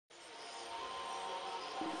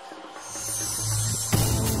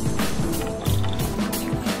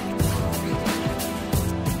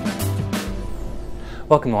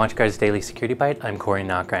Welcome to WatchGuard's Daily Security Byte. I'm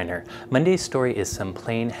Nachreiner. Monday's story is some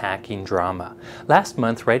plane hacking drama. Last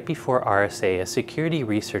month, right before RSA, a security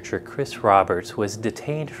researcher, Chris Roberts, was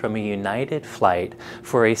detained from a United flight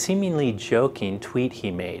for a seemingly joking tweet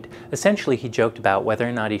he made. Essentially, he joked about whether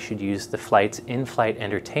or not he should use the flight's in-flight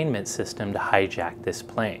entertainment system to hijack this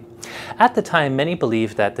plane. At the time, many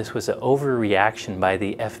believed that this was an overreaction by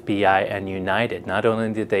the FBI and United. Not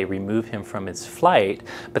only did they remove him from his flight,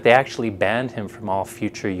 but they actually banned him from all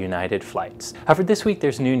future United flights. However, this week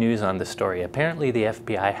there's new news on the story. Apparently the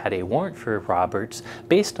FBI had a warrant for Roberts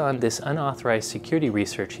based on this unauthorized security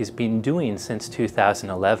research he's been doing since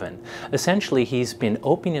 2011. Essentially, he's been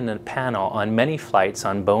opening a panel on many flights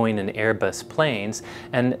on Boeing and Airbus planes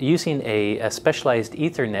and using a specialized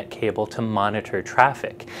Ethernet cable to monitor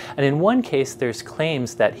traffic. And in one case, there's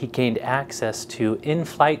claims that he gained access to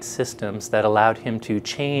in-flight systems that allowed him to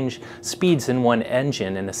change speeds in one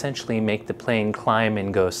engine and essentially make the plane climb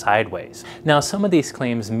and go sideways. Now, some of these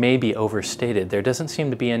claims may be overstated. There doesn't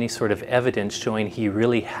seem to be any sort of evidence showing he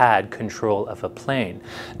really had control of a plane.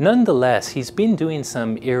 Nonetheless, he's been doing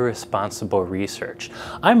some irresponsible research.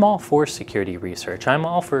 I'm all for security research. I'm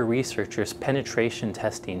all for researchers penetration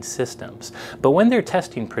testing systems. But when they're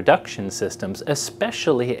testing production systems,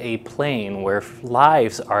 especially a plane where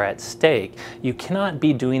lives are at stake, you cannot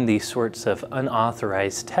be doing these sorts of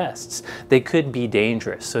unauthorized tests. They could be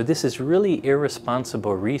dangerous. So this is really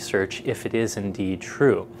irresponsible research if it is indeed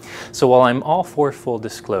true. So while I'm all for full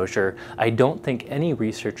disclosure, I don't think any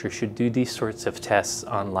researcher should do these sorts of tests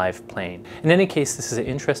on live plane. In any case, this is an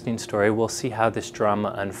interesting story. We'll see how this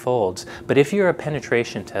drama unfolds. But if you're a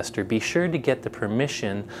penetration tester, be sure to get the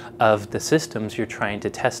permission of the systems you're trying to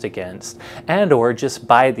test against, and or just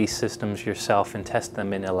buy these systems yourself and test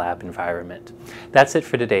them in a lab environment. That's it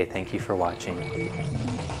for today. Thank you for watching.